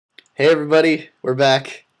Hey everybody, we're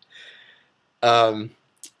back. Um,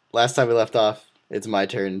 Last time we left off, it's my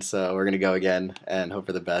turn, so we're gonna go again and hope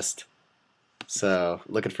for the best. So,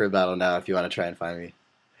 looking for a battle now if you want to try and find me.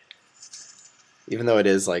 Even though it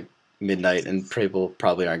is like midnight and people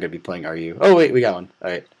probably aren't gonna be playing RU. Oh wait, we got one. All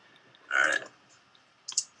right. Alright.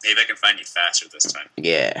 Maybe I can find you faster this time.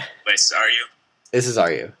 Yeah. Wait, so are you? This is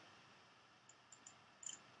RU.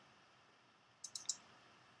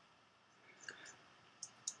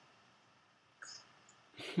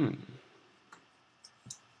 Hmm.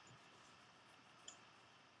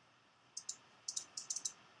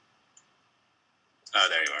 Oh,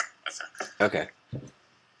 there you are. Okay. Okay.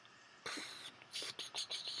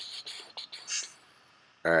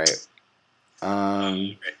 All right.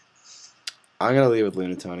 Right. I'm gonna leave with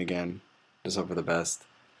Lunatone again. Just hope for the best.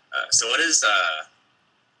 So what is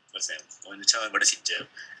what's his name? Lunatone? What does he do?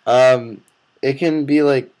 It can be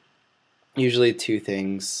like usually two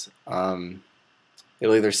things.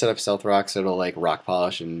 It'll either set up stealth rocks, or it'll like rock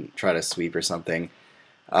polish and try to sweep or something.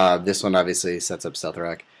 This one obviously sets up stealth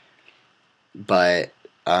rock, but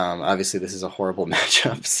obviously this is a horrible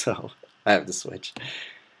matchup, so I have to switch.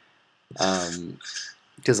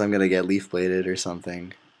 Because I'm gonna get leaf bladed or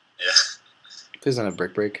something. Yeah. Please don't have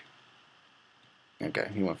brick break. Okay,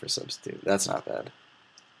 he went for substitute. That's not bad.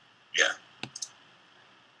 Yeah.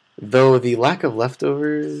 Though the lack of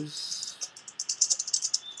leftovers.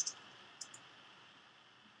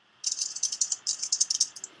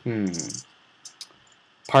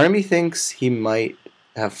 Part of me thinks he might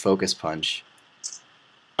have focus punch.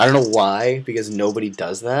 I don't know why, because nobody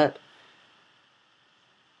does that.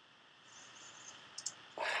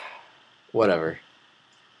 Whatever.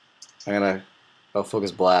 Oh,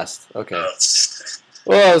 focus blast. Okay. Oh.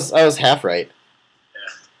 Well, I was half right.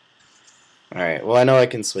 Yeah. All right. Well, I know I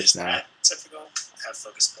can switch Is now. that typical? Have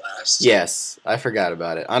focus blast? Yes, I forgot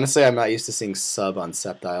about it. Honestly, I'm not used to seeing sub on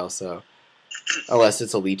Sceptile, so unless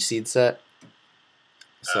it's a leech seed set.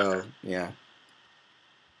 So Okay. yeah.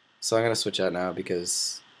 So I'm gonna switch out now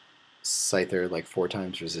because Scyther like 4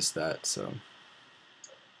 times resists that. So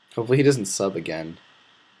hopefully he doesn't sub again.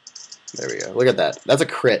 There we go. Look at that. That's a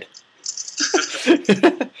crit.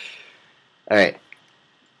 All right.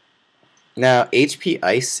 Now HP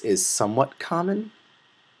Ice is somewhat common.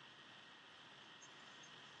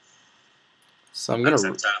 So I'm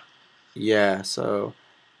gonna. Yeah. So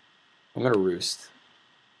I'm gonna roost.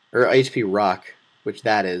 Or HP Rock, which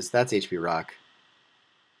that's HP Rock.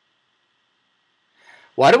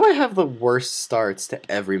 Why do I have the worst starts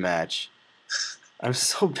to every match? I'm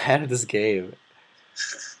so bad at this game.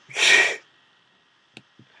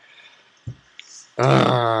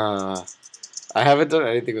 I haven't done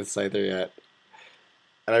anything with Scyther yet.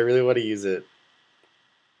 And I really want to use it.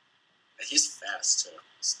 He's fast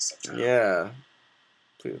too. Yeah.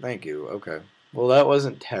 Thank you. Okay. Well, that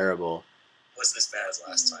wasn't terrible. It wasn't as bad as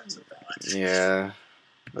last time. So yeah.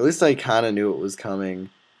 At least I kind of knew it was coming.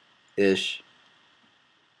 Ish.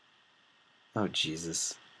 Oh,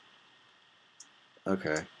 Jesus.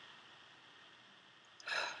 Okay.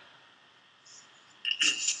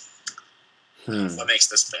 What makes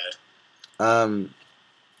this bad?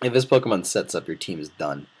 If this Pokemon sets up, your team is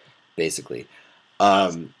done, basically.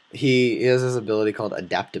 He has this ability called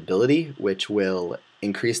Adaptability, which will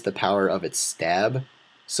increase the power of its stab,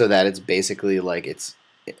 so that it's basically like it's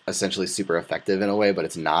essentially super effective in a way, but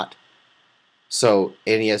it's not. So,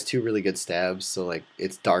 and he has 2 really good stabs, so like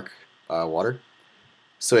it's dark water.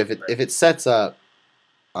 So if it sets up,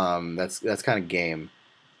 that's kind of game.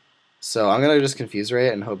 So I'm gonna just Confuse Ray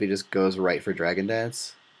and hope he just goes right for Dragon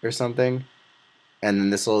Dance or something, and then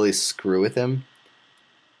this will at least screw with him,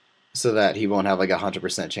 so that he won't have like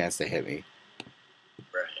 100% chance to hit me.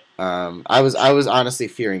 Right. I was honestly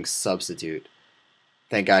fearing Substitute.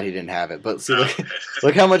 Thank God he didn't have it. But see,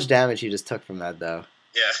 look how much damage he just took from that, though.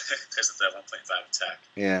 Yeah, because of that 1.5 attack.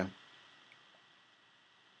 Yeah.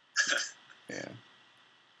 Yeah.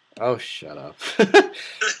 Oh, shut up.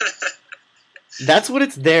 That's what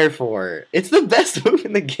it's there for. It's the best move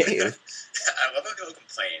in the game. I love when people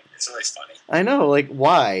complain. It's always funny. I know, like,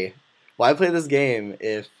 why? Why play this game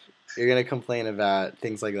if you're going to complain about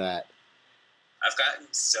things like that? I've gotten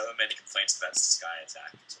so many complaints about Sky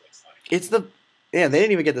Attack. It's really funny. It's the... Yeah, they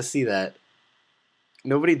didn't even get to see that.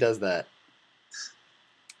 Nobody does that.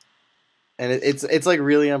 And it's like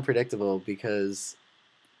really unpredictable because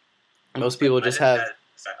most people just have...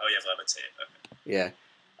 Oh, you have Levitate. Okay. Yeah.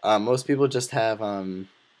 Most people just have...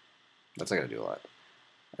 That's not going to do a lot.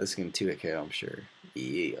 This can 2-hit KO, I'm sure.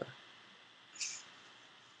 Yeah.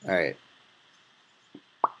 Alright.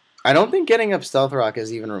 I don't think getting up Stealth Rock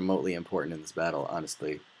is even remotely important in this battle,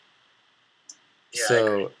 honestly. Yeah,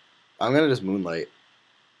 so I'm gonna just Moonlight.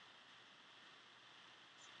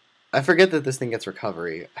 I forget that this thing gets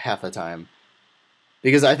recovery half the time.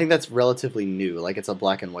 Because I think that's relatively new. Like, it's a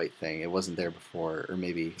black and white thing. It wasn't there before, or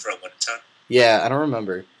maybe... For a one ton? Yeah, I don't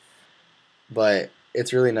remember. But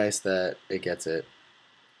it's really nice that it gets it.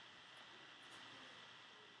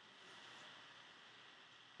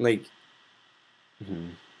 Like...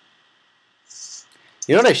 You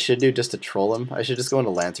know what I should do just to troll him? I should just go into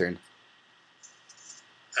Lantern.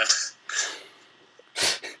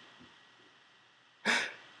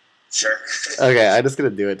 Sure. Okay, I'm just gonna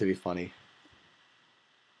do it to be funny.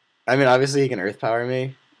 I mean, obviously he can Earth Power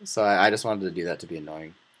me, so I just wanted to do that to be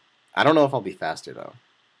annoying. I don't know if I'll be faster, though.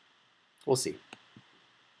 We'll see.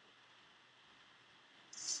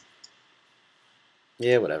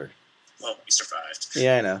 Yeah, whatever. Well, we survived.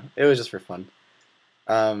 Yeah, I know. It was just for fun.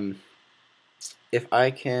 If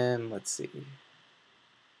I can... Let's see.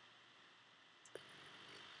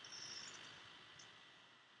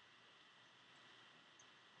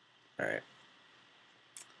 Alright.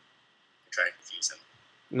 Try to confuse him.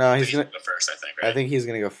 No, he's gonna go first, I think, right? I think he's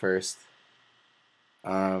gonna go first.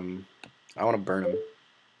 I want to burn him.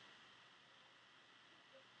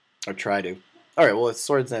 Or try to. Alright, well, it's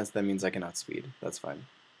Swords Dance, that means I can outspeed. That's fine.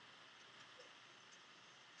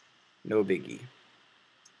 No biggie.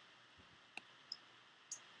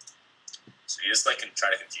 So you just, like, can try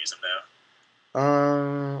to confuse him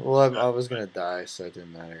now? Well, I was gonna die, so it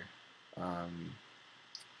didn't matter.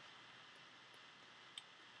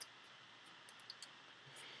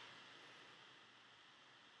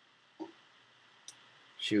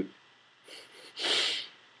 Shoot.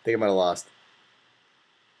 Think I might have lost.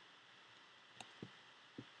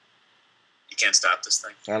 You can't stop this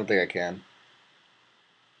thing? I don't think I can.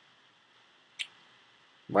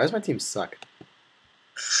 Why does my team suck?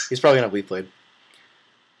 He's probably gonna have Leaf Blade.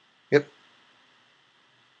 Yep.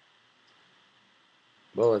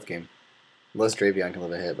 Well, that's game. Unless Drapion can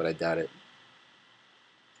live a hit, but I doubt it.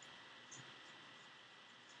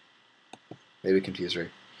 Maybe Confuse Ray.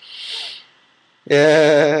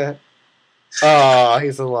 Yeah. Oh,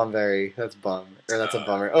 he's a Lumberry. That's bum. Or that's a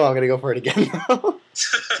bummer. Oh, I'm gonna go for it again now.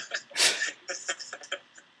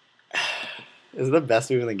 This is the best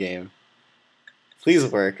move in the game. Please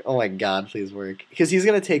work. Oh my god, please work. Because he's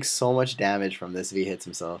gonna take so much damage from this if he hits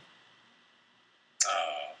himself.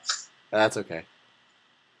 That's okay.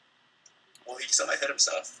 Well, he still might hit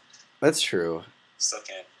himself. That's true. Still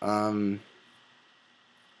can.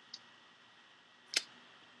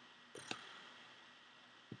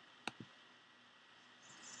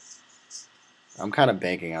 I'm kind of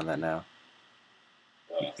banking on that now.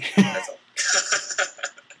 Well, that's all.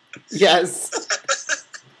 Yes.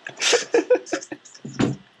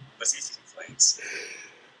 Let's easy complaints.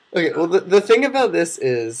 Okay, well, the thing about this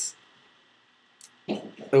is...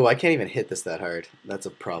 Oh, I can't even hit this that hard. That's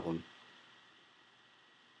a problem.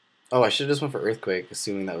 Oh, I should have just went for Earthquake,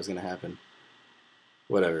 assuming that was going to happen.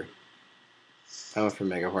 Whatever. I went for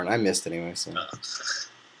Mega Horn. I missed anyway, so...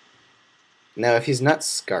 Now, if he's not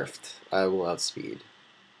Scarfed, I will outspeed.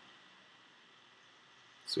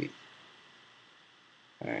 Sweet.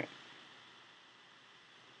 Alright.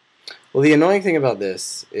 Well, the annoying thing about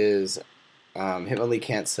this is Hitmonlee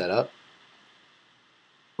can't set up,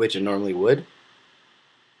 which it normally would.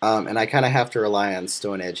 And I kind of have to rely on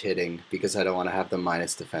Stone Edge hitting because I don't want to have the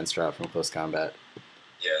minus defense drop from close combat.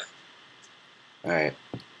 Yeah. Alright.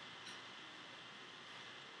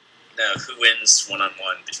 Now, who wins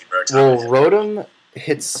one-on-one between Rotom Well, and Rotom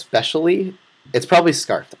hits specially. It's probably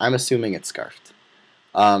Scarfed. I'm assuming it's Scarfed.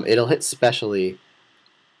 It'll hit specially.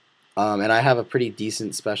 And I have a pretty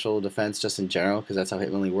decent special defense just in general because that's how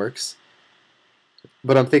Hitmonlee works.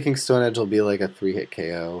 But I'm thinking Stone Edge will be like a 3-hit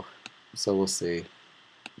KO. So we'll see.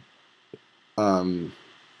 Oh,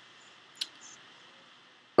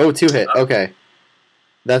 2-hit. Okay.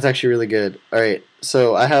 That's actually really good. Alright,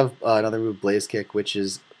 so I have another move, Blaze Kick, which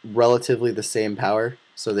is relatively the same power,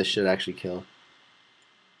 so this should actually kill.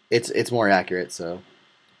 It's more accurate, so...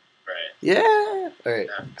 Right. Yeah! Alright,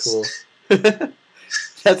 Yeah. cool.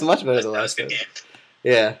 That's much better than last That time. was a good game.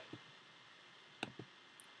 Yeah.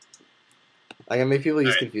 I can make people use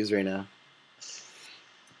Alright. Confuse right now.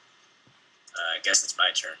 I guess it's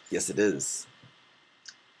my turn. Yes, it is.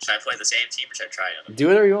 Should I play the same team or should I try another? Do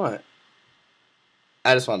whatever you want.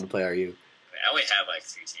 I just wanted to play RU. I mean, I only have like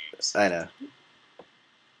 3 teams. I know.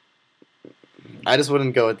 I just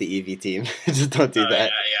wouldn't go with the EV team. Just don't do that. Yeah,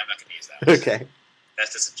 I'm not gonna use that one. Okay.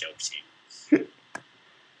 That's just a joke team.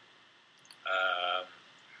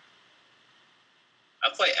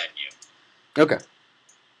 I'll play NU. Okay.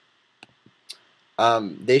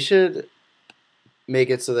 They should make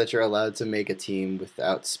it so that you're allowed to make a team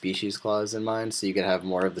without species clause in mind, so you could have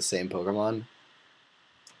more of the same Pokemon,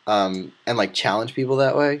 and like challenge people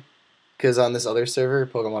that way. Because on this other server,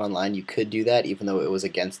 Pokemon Online, you could do that even though it was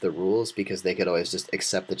against the rules because they could always just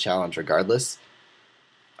accept the challenge regardless.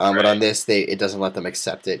 But on this, it doesn't let them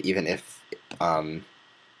accept it even if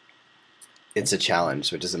it's a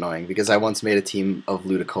challenge, which is annoying because I once made a team of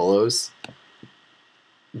Ludicolo's,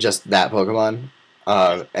 just that Pokemon,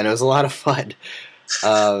 and it was a lot of fun.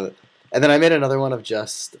 And then I made another one of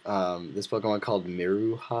just this Pokemon called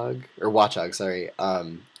Miruhog, or Watchog, sorry,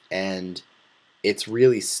 and it's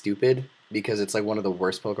really stupid because it's like one of the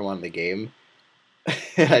worst Pokemon in the game.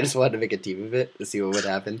 And I just wanted to make a team of it to see what would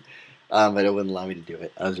happen, but it wouldn't allow me to do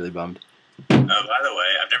it. I was really bummed. By the way,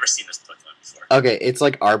 I've never seen this Pokemon before. Okay, it's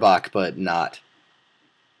like Arbok, but not.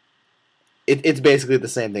 It's basically the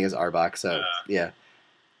same thing as Arbok, so yeah. I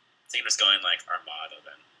think it's going like Armada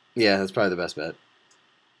then. Yeah, that's probably the best bet.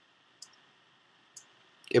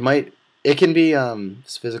 It can be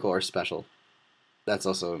physical or special. That's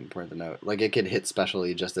also important to note. Like it can hit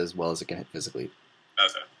specially just as well as it can hit physically.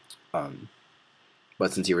 Okay.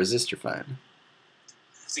 But since you resist, you're fine.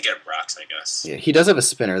 To get rocks, I guess. Yeah, he does have a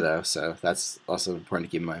spinner though, so that's also important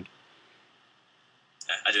to keep in mind.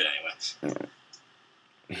 I do it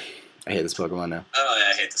anyway. I hate this Pokemon now. Oh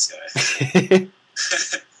yeah, I hate this guy.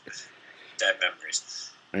 Bad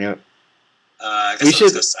memories. Yep. I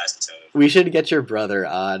guess we should get your brother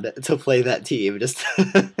on to play that team just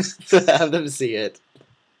to have them see it.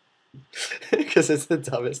 Because it's the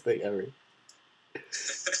dumbest thing ever. I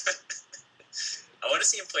want to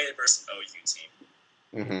see him play it versus an OU team.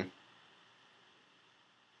 Mm-hmm.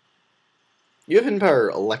 You have Hidden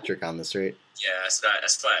Power Electric on this, right? Yeah, that's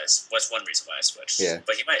one reason why I switched. Yeah.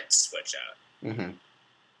 But he might switch out. Mm-hmm.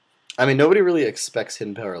 I mean, nobody really expects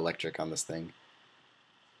Hidden Power Electric on this thing.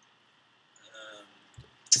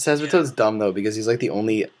 Sazbatoad's dumb, though, because he's like the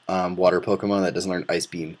only water Pokemon that doesn't learn Ice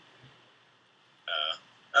Beam.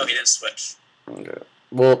 He didn't switch. Okay.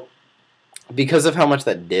 Well, because of how much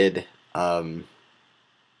that did,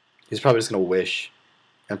 he's probably just going to Wish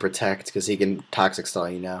and Protect, because he can Toxic Stall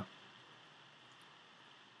you now.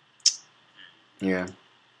 Yeah.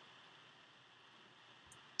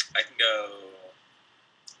 I can go...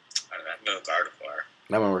 I don't know, I can go Gardevoir.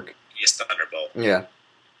 That won't work. He's Thunderbolt. Yeah.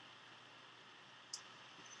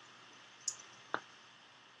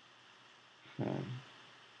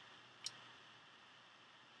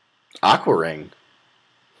 Aqua Ring.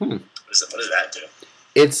 What does that do?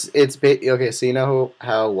 It's okay. So you know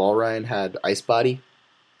how Walrein had Ice Body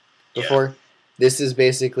before? Yeah. This is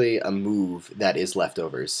basically a move that is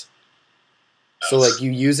leftovers. So like you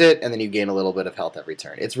use it and then you gain a little bit of health every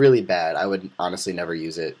turn. It's really bad. I would honestly never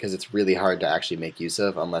use it because it's really hard to actually make use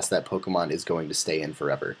of unless that Pokemon is going to stay in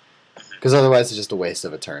forever. Because otherwise it's just a waste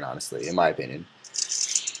of a turn, honestly, in my opinion.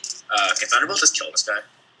 Can Thunderbolt just kill this guy?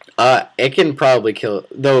 It can probably kill...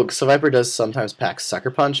 Though Seviper does sometimes pack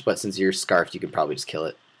Sucker Punch, but since you're Scarfed, you can probably just kill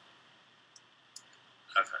it.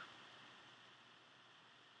 Okay.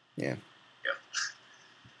 Yeah.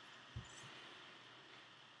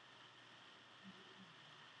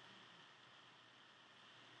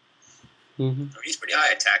 Mm-hmm. He's pretty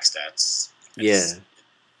high attack stats. Yeah.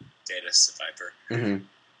 Data Seviper. Mm-hmm.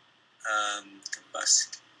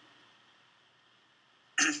 Combust.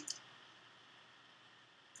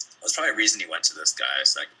 That's probably a reason he went to this guy,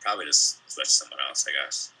 so I could probably just switch to someone else, I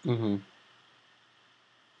guess. Mm-hmm.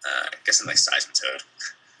 I guess I'm like Seismitoad.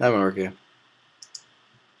 That won't work, yeah.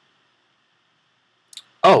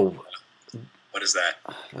 Oh! What is that?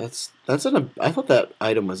 I thought that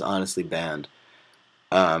item was honestly banned.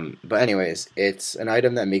 But anyways, it's an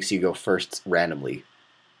item that makes you go first randomly.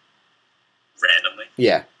 Randomly?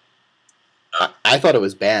 Yeah. I thought it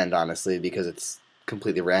was banned, honestly, because it's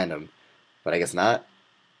completely random. But I guess not.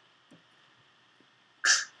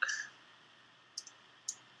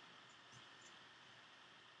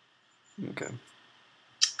 Okay.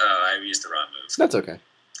 Oh, I used the wrong move. That's okay. I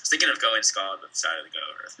was thinking of going Scald, but decided to go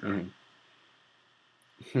Earth.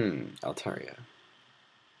 Altaria.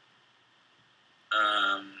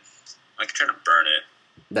 I could try to burn it.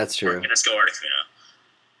 That's true. Or I can just go Articuno.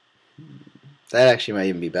 That actually might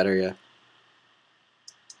even be better, yeah.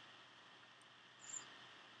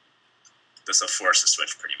 This will force a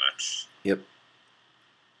switch pretty much. Yep.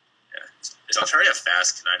 Yeah. Is Altaria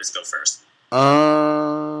fast? Can I just go first?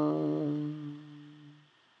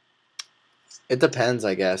 It depends,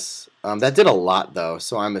 I guess. That did a lot, though,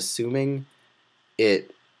 so I'm assuming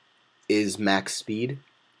it is max speed.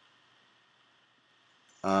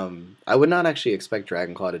 I would not actually expect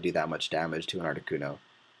Dragon Claw to do that much damage to an Articuno.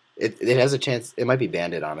 It has a chance. It might be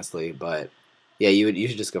banded, honestly, but Yeah, you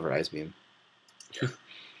should just go for Ice Beam.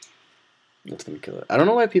 That's gonna kill it. I don't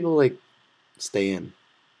know why people like stay in.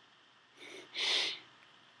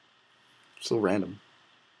 So random.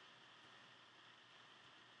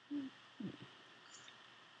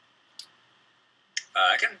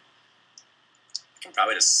 I can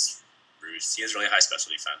probably just roost. He has really high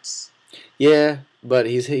special defense. Yeah, but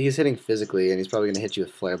he's hitting physically, and he's probably gonna hit you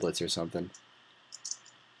with Flare Blitz or something.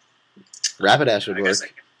 Rapidash would work.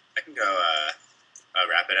 I can go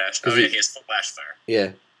Rapidash. Oh, yeah, he has Flash Fire.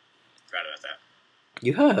 Yeah. Forgot about that.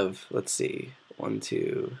 You have, let's see, 1,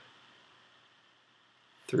 2,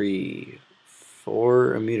 3,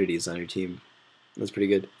 4 immunities on your team. That's pretty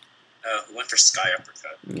good. Who went for Sky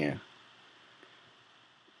Uppercut? Yeah.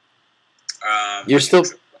 You're still.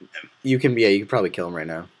 You can probably kill him right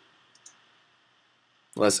now.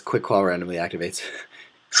 Unless Quick Claw randomly activates.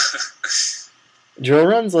 Drill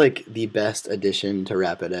Run's like the best addition to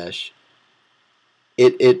Rapidash.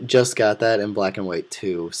 It just got that in Black and White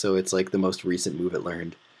too, so it's like the most recent move it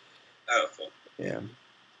learned. Oh, cool. Yeah.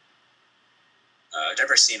 I've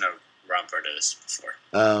never seen a Rampart do this before.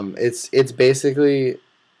 It's basically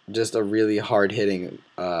just a really hard hitting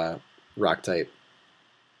rock type.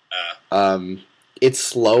 It's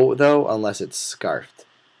slow though, unless it's scarfed.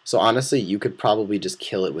 So honestly, you could probably just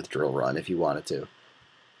kill it with Drill Run if you wanted to.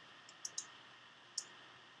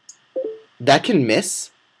 That can miss?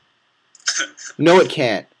 No, it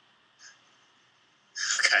can't.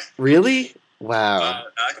 Okay. Really? Wow.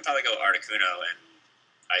 I could probably go Articuno and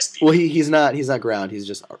Ice Beam. Well, he's not ground. He's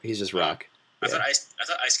just rock. I thought Ice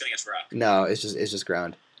going against rock. No, it's just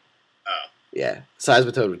ground. Oh. Yeah.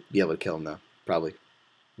 Seismitoad would be able to kill him though, probably.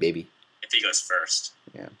 Maybe. If he goes first.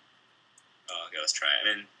 Yeah. Oh, okay, let's try it.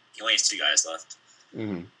 I mean, he only has 2 guys left.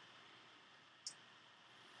 Mm-hmm.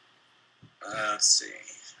 Let's see.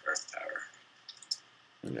 Earth Power.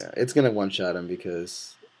 Yeah, it's gonna one-shot him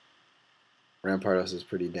because Rampardos is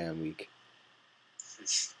pretty damn weak.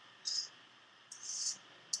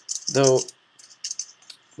 Though,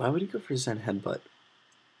 why would he go for Zen Headbutt?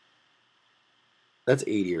 That's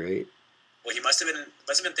 80, right? Well, he must have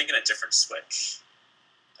been thinking a different switch.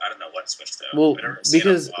 I don't know what switch though. Well,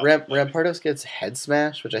 because Rampardos gets Head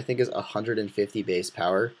Smash, which I think is 150 base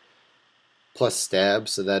power, plus Stab,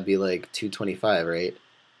 so that'd be like 225, right?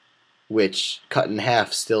 Which, cut in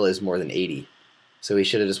half, still is more than 80. So he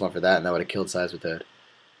should have just went for that, and that would have killed Seismitoad.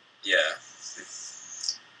 Yeah.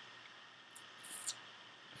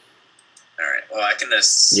 Alright, well, I can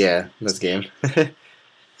just... Yeah, that's game. And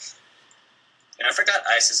I forgot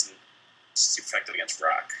Ice isn't super effective against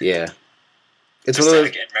Rock. Yeah. It's just one of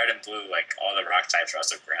those... in Red and Blue, like, all the Rock types are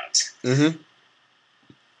also ground. Mm-hmm.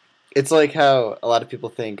 It's like how a lot of people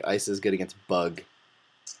think Ice is good against Bug.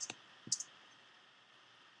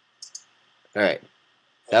 Alright.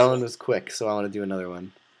 That one was quick, so I want to do another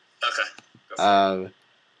one. Okay. Go for it.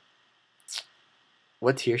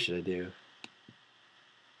 What tier should I do?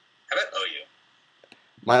 How about OU?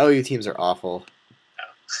 My OU teams are awful.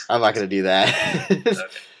 Oh. I'm not going to do that. Okay.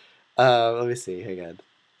 Let me see. Hang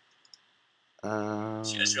on.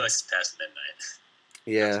 She just realized it's past midnight.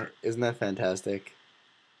 Yeah, isn't that fantastic?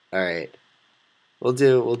 Alright. I'll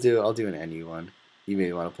do an NU one. You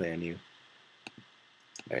maybe want to play NU.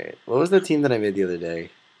 Alright, what was the team that I made the other day?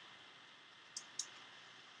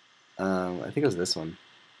 I think it was this one.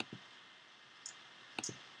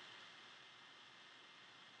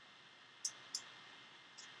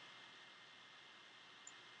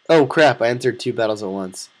 Oh crap, I entered 2 battles at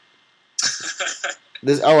once.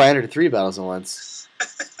 I entered 3 battles at once.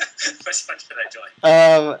 Which one should I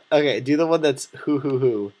join? Okay, do the one that's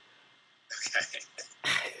who.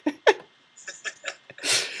 Okay.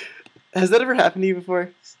 Has that ever happened to you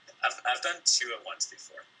before? I've done 2 at once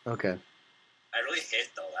before. Okay. I really hate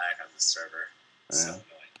the lag on the server. It's so annoying.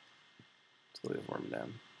 Let's leave it warm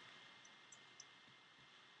down.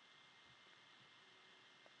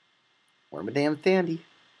 Warm a damn Thandy.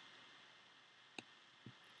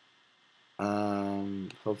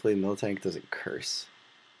 Hopefully Miltank doesn't curse.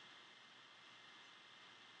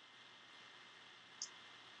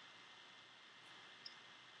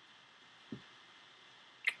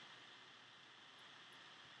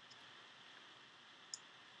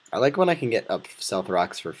 I like when I can get up South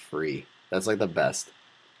Rocks for free. That's like the best.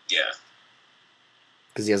 Yeah.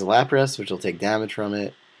 Because he has a Lapras, which will take damage from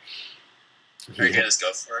it. Are you gonna just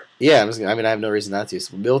go for it? Yeah, I have no reason not to.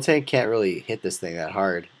 So Miltank can't really hit this thing that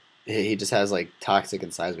hard. He just has like Toxic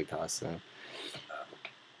and Seismic Toss. So.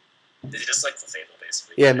 Is it just like Clefable,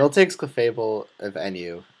 basically? Yeah, Miltank's Clefable of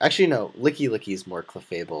NU. Actually, no. Licky Licky's more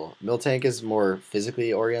Clefable. Miltank is more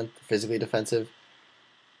physically defensive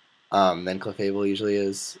than Clefable usually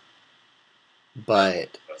is.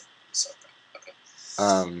 But Okay.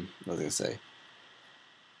 what was I gonna say?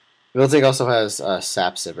 Miltank also has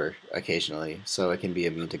Sap Sipper occasionally, so it can be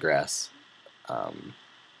immune to grass.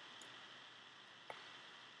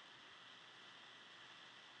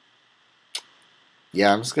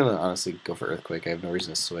 Yeah, I'm just gonna honestly go for Earthquake. I have no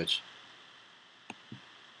reason to switch.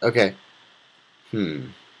 Okay. Oh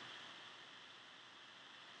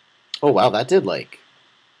wow, that did like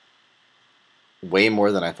way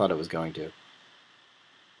more than I thought it was going to.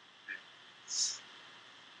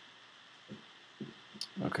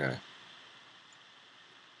 Okay.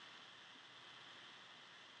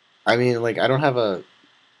 I mean, like, I don't have a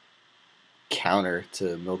counter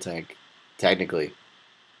to Miltank, technically.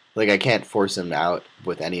 Like, I can't force him out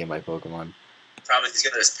with any of my Pokemon. Problem is he's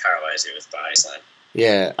gonna just paralyze you with Body Slam.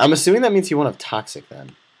 Yeah, I'm assuming that means he won't have Toxic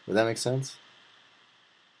then. Would that make sense?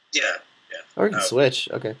 Yeah. Or he can switch.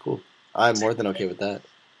 Okay, cool. I'm more than okay with that.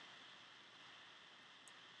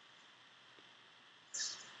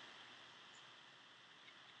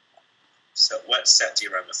 So what set do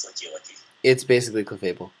you run with Licky Licky? It's basically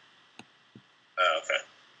Clefable. Oh, okay.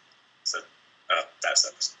 So, that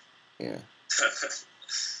sucks. Yeah.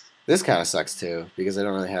 This kind of sucks too, because I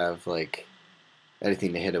don't really have, like,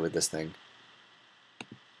 anything to hit it with this thing.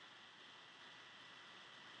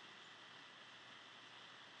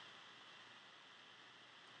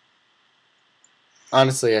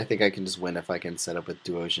 Honestly, I think I can just win if I can set up with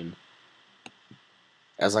Duosion.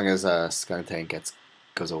 As long as Skuntank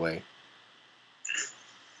goes away.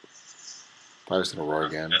 Probably just gonna roar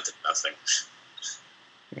again. Nothing.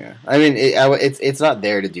 Yeah, I mean, it's not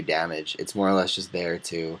there to do damage. It's more or less just there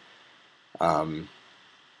to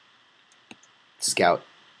scout.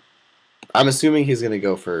 I'm assuming he's gonna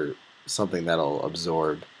go for something that'll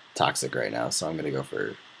absorb Toxic right now, so I'm gonna go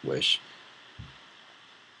for Wish.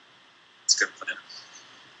 It's a good plan.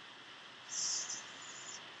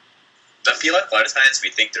 I feel like a lot of times we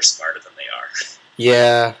think they're smarter than they are.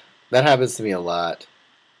 Yeah, that happens to me a lot.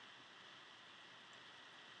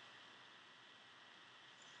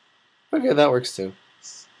 Okay, that works too.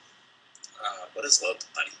 What is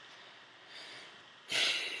Lopunny?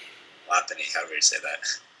 Lopunny, however you say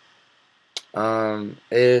that.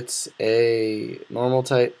 It's a normal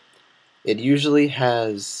type. It usually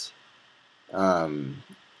has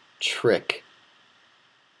Trick.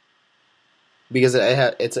 Because it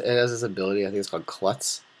has this ability, I think it's called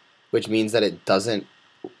Klutz, which means that it doesn't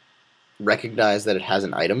recognize that it has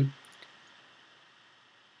an item.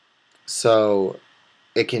 So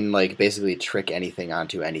it can, like, basically trick anything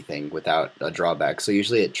onto anything without a drawback. So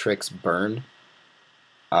usually it tricks Burn.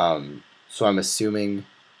 So I'm assuming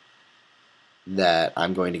that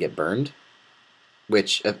I'm going to get burned,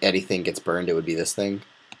 which if anything gets burned, it would be this thing.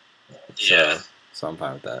 Yeah. So I'm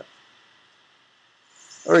fine with that.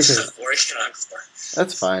 Or you can,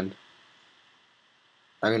 that's fine.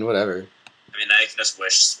 I mean, whatever. I mean, now you can just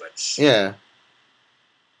Wish switch. Yeah.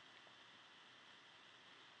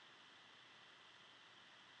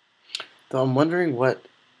 Though I'm wondering what...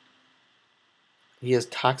 He has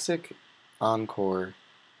Toxic, Encore.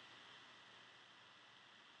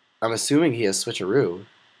 I'm assuming he has Switcheroo,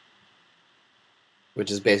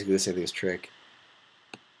 which is basically the same thing as Trick.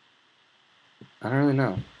 I don't really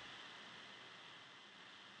know.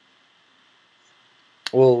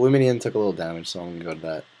 Well, Luminian took a little damage, so I'm going to go to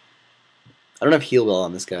that. I don't have Heal Bell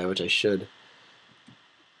on this guy, which I should.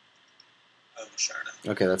 Oh, Sharna.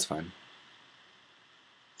 Okay, that's fine.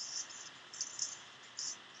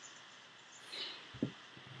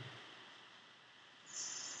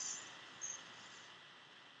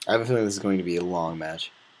 I have a feeling this is going to be a long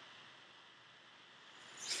match.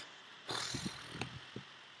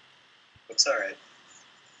 It's alright.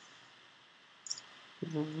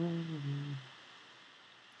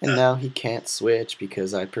 And now he can't switch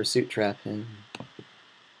because I Pursuit Trap him.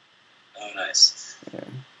 Oh, nice. Yeah.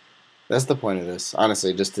 That's the point of this,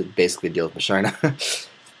 honestly, just to basically deal with Masharna.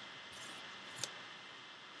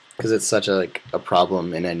 Because it's such a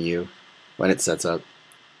problem in NU when it sets up.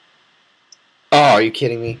 Oh, are you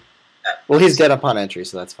kidding me? Well, he's dead upon entry,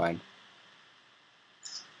 so that's fine.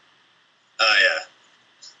 Oh, yeah.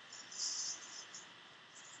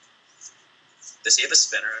 Does he have a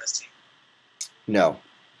spinner on his team? No.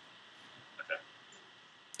 Okay.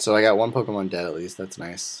 So I got one Pokemon dead at least. That's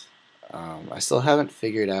nice. I still haven't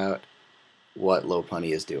figured out what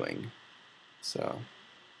Lopunny is doing. So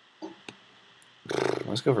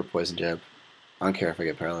let's go for Poison Jab. I don't care if I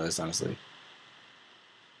get paralyzed, honestly.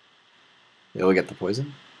 You'll get the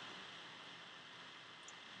poison.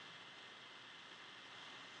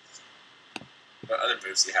 What other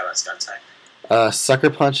moves do you have on Skuntank? Sucker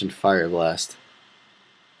Punch and Fire Blast.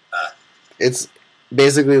 It's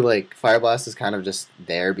basically like Fire Blast is kind of just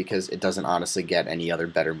there because it doesn't honestly get any other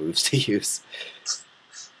better moves to use.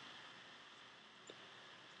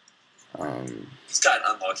 He's gotten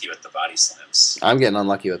unlucky with the body slams. I'm getting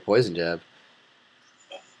unlucky with Poison Jab.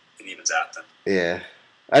 Well, it evens out then. Yeah.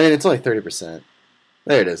 I mean, it's only 30%.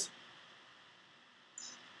 There it is.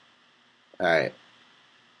 Alright.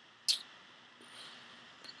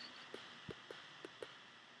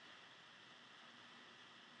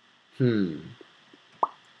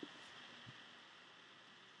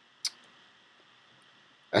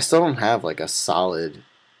 I still don't have like a solid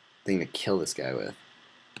thing to kill this guy with.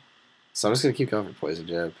 So I'm just going to keep going for Poison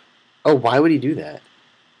Jab. Oh, why would he do that?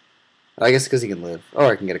 I guess because he can live. Or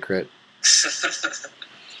I can get a crit.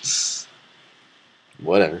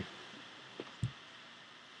 Whatever.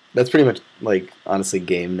 That's pretty much, like, honestly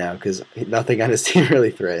game now, because nothing on his team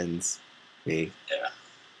really threatens me.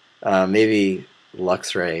 Yeah. Maybe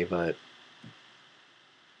Luxray, but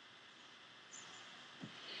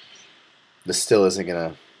this still isn't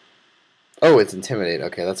gonna... Oh, it's Intimidate.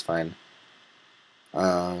 Okay, that's fine.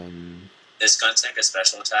 Is Skuntank a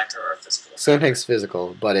special attacker or a physical attacker? Skuntank's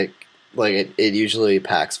physical, but it usually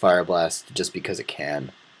packs Fire Blast just because it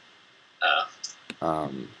can.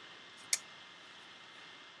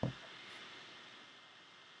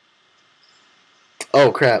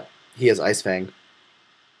 Oh crap! He has Ice Fang.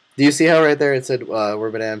 Do you see how right there it said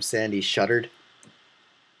Wormadam Sandy shuddered?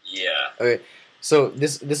 Yeah. Okay, so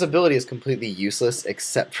this ability is completely useless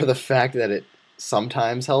except for the fact that it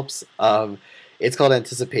sometimes helps. It's called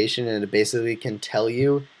Anticipation, and it basically can tell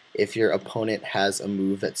you if your opponent has a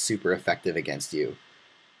move that's super effective against you.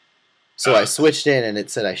 So I switched in, and it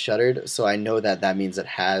said I shuddered, so I know that means it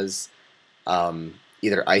has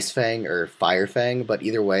either Ice Fang or Fire Fang, but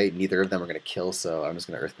either way, neither of them are going to kill, so I'm just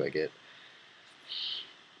going to Earthquake it.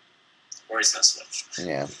 Or he's going to switch.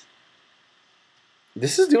 Yeah.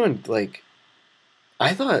 This is doing, like...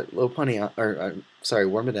 I thought Wormadam,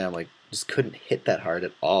 like, just couldn't hit that hard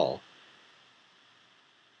at all.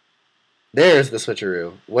 There's the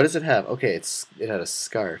switcheroo. What does it have? Okay, it had a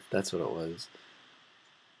scarf. That's what it was.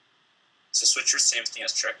 So switcher, same thing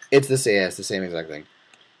as trick. It's the same exact thing.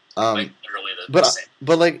 Like literally the same.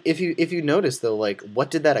 But like if you notice though, like what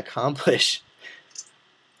did that accomplish?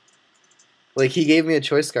 Like he gave me a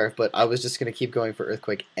choice scarf, but I was just gonna keep going for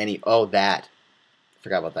Earthquake that.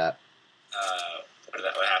 Forgot about that. What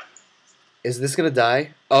happened? Is this gonna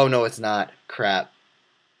die? Oh no, it's not. Crap.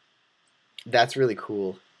 That's really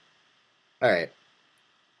cool. Alright.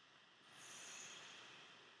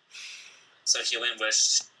 So Healing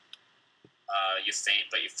Wish, you faint,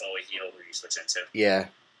 but you fully heal where you switch into. Yeah.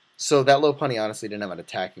 So that Lopunny honestly didn't have an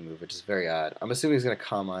attacking move, which is very odd. I'm assuming he's going to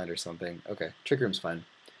Calm Mind or something. Okay, Trick Room's fine.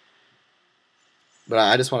 But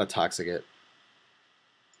I just want to Toxic it.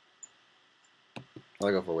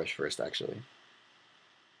 I'll go for Wish first, actually.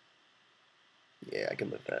 Yeah, I can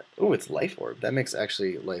live that. Oh, it's Life Orb. That makes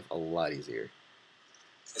actually life a lot easier.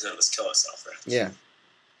 He's going to just kill himself, right? Yeah.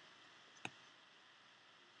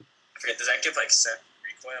 I forget, does that give, like, set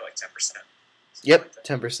recoil, like 10%? Yep,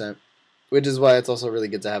 10%. Which is why it's also really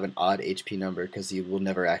good to have an odd HP number, because you will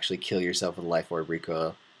never actually kill yourself with Life Orb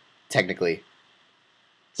recoil. Technically.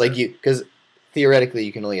 Sure. Like, because theoretically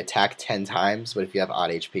you can only attack 10 times, but if you have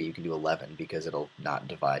odd HP, you can do 11, because it'll not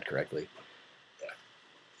divide correctly. Yeah.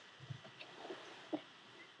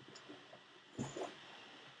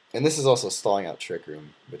 And this is also stalling out Trick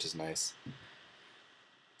Room, which is nice.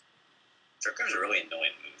 Trick Room's a really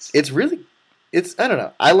annoying move. I don't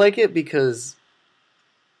know. I like it because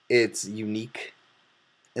it's unique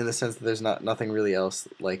in the sense that there's nothing really else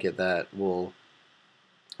like it that will,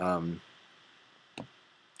 what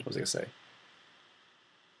was I going to say?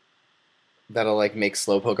 That'll, like, make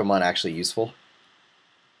slow Pokemon actually useful.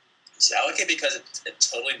 See, I like it because it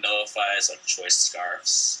totally nullifies, like, choice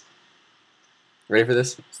scarves. Ready for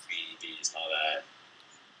this? 3Ds and all that.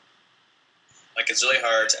 Like, it's really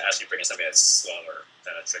hard to actually bring in something that's slower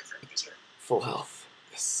than a Trick Room user. Full health.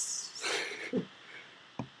 Yes.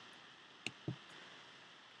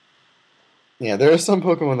 Yeah, there are some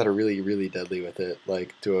Pokemon that are really, really deadly with it,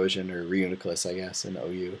 like Duosion or Reuniclus, I guess, in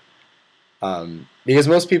OU. Because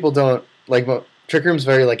most people don't, like, Trick Room's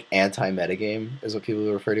very, like, anti-metagame, is what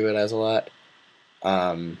people refer to it as a lot.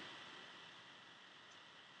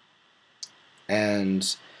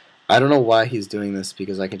 And I don't know why he's doing this,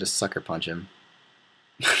 because I can just Sucker Punch him.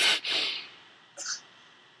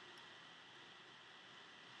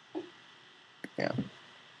 Yeah.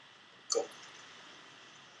 Cool.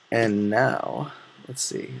 And now, let's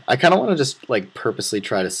see. I kind of want to just, like, purposely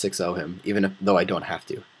try to 6-0 him, even though I don't have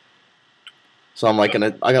to. So I'm like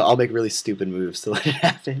I'll make really stupid moves to let it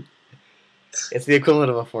happen. It's the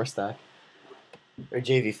equivalent of a 4-stack. Or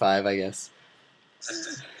JV5, I guess.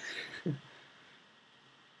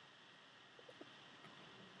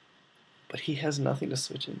 But he has nothing to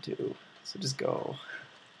switch into, so just go.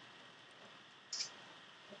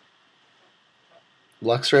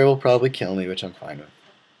 Luxray will probably kill me, which I'm fine with.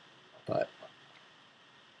 But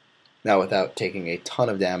not without taking a ton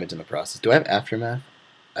of damage in the process. Do I have Aftermath?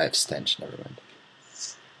 I have Stench, never mind.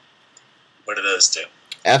 What do those do?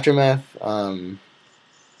 Aftermath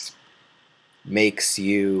makes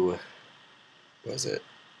you... What was it?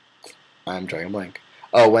 I'm drawing a blank.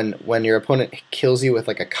 Oh, when your opponent kills you with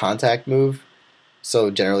like a contact move,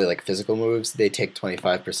 so generally like physical moves, they take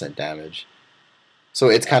 25% damage. So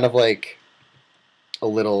it's kind of like a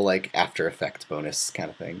little like after effect bonus kind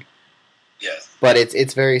of thing. Yeah. But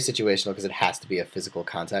it's very situational because it has to be a physical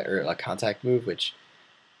contact or a contact move, which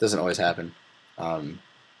doesn't always happen.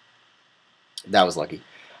 That was lucky.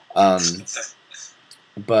 But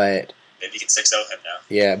maybe you can 6-0 him now.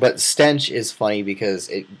 Yeah, but Stench is funny because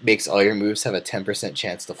it makes all your moves have a 10%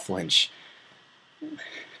 chance to flinch.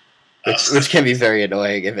 Which can be very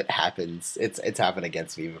annoying if it happens. It's happened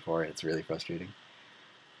against me before. It's really frustrating.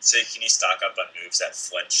 So can you stock up on moves that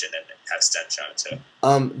flinch and then have Stench on it too?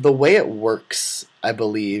 The way it works, I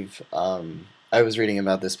believe, I was reading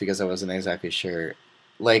about this because I wasn't exactly sure.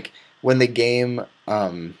 Like, when the game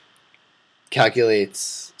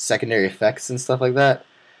calculates secondary effects and stuff like that,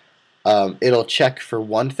 it'll check for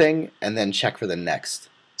one thing and then check for the next.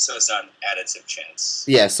 So it's not an additive chance.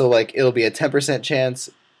 Yeah, so like it'll be a 10% chance,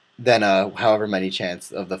 then however many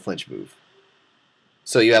chance of the flinch move.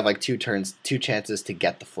 So you have like two chances to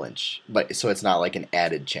get the flinch, but so it's not like an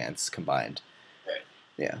added chance combined. Right.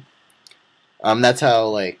 Yeah. That's how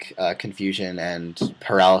like confusion and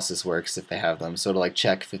paralysis works if they have them. So to like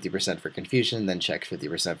check 50% for confusion, then check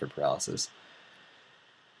 50% for paralysis.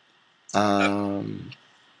 I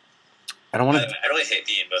don't want to. I really hate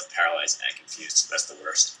being both paralyzed and confused. That's the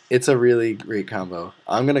worst. It's a really great combo.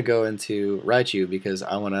 I'm gonna go into Raichu because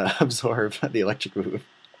I want to absorb the electric move.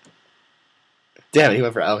 Damn it, he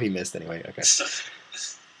went for... Oh, he missed anyway. Okay.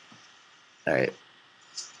 Alright.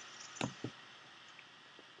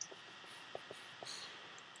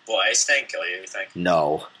 Will Ice Fang kill you think?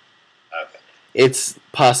 No. Okay. It's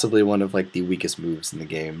possibly one of, like, the weakest moves in the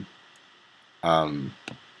game. How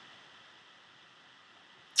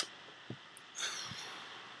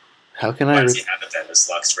can Why does he have it then?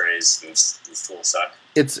 This Luxray's moves tool suck?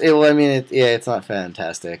 It's not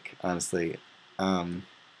fantastic, honestly.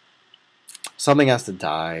 Something has to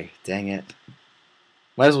die. Dang it.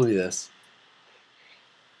 Might as well do this.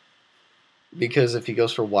 Because if he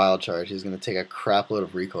goes for Wild Charge, he's going to take a crap load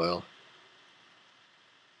of recoil.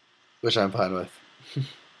 Which I'm fine with.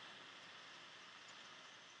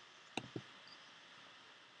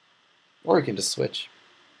 Or he can just switch.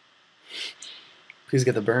 Please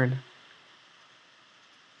get the burn.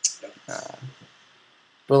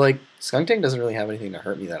 But like, Skunk Tank doesn't really have anything to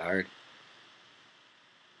hurt me that hard.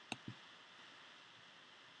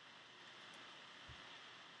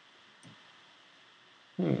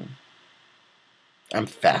 I'm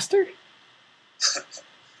faster?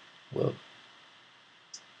 Whoa.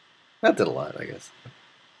 That did a lot, I guess.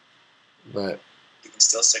 But you can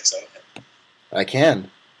still 6-0 him. I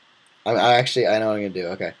can. I know what I'm going to do.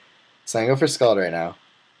 Okay. So I'm going to go for Scald right now.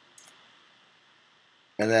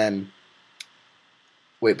 And then...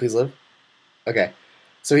 Wait, please live? Okay.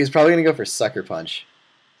 So he's probably going to go for Sucker Punch.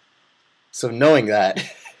 So knowing that,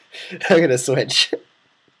 I'm going to switch.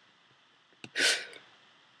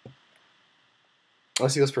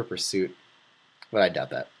 Unless he goes for Pursuit. But I doubt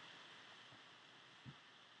that.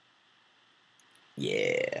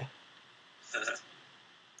 Yeah.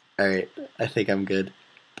 Alright, I think I'm good.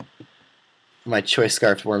 My Choice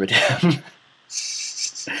Scarf wore me down.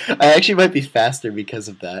 I actually might be faster because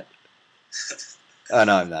of that. Oh,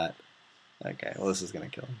 no, I'm not. Okay, well, this is going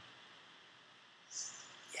to kill him.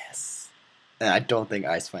 Yes. And I don't think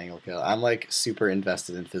Ice Fang will kill. I'm, like, super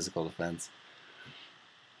invested in physical defense.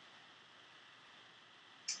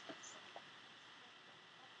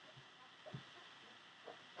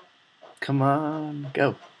 Come on,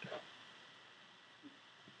 go.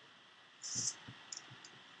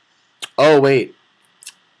 Oh, wait.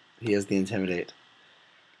 He has the Intimidate.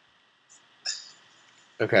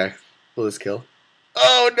 Okay. Will this kill?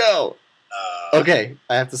 Oh, no! Okay,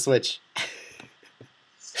 I have to switch.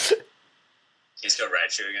 He's go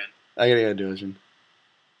Raichu again? I gotta go Division.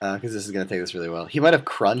 Because this is gonna take this really well. He might have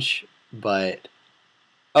Crunch, but...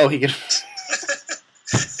 Oh, he can...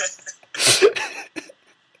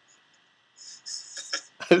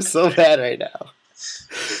 I'm so bad right now.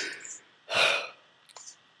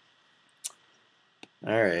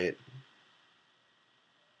 All right.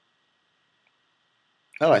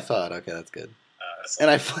 Oh, I thought. Okay, that's good. That's And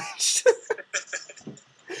I flinched.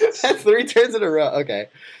 That's 3 turns in a row. Okay.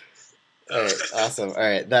 All right. Awesome. All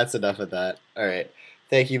right. That's enough of that. All right.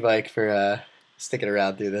 Thank you, Mike, for sticking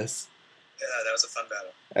around through this. Yeah, that was a fun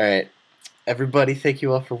battle. All right. Everybody, thank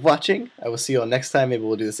you all for watching. I will see you all next time. Maybe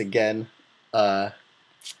we'll do this again.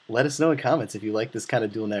 Let us know in comments if you like this kind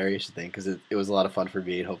of dual narration thing, because it was a lot of fun for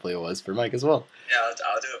me, and hopefully it was for Mike as well. Yeah,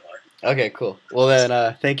 I'll do it more. Okay, cool. Well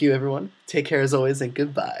then, thank you, everyone. Take care as always, and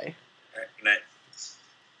goodbye.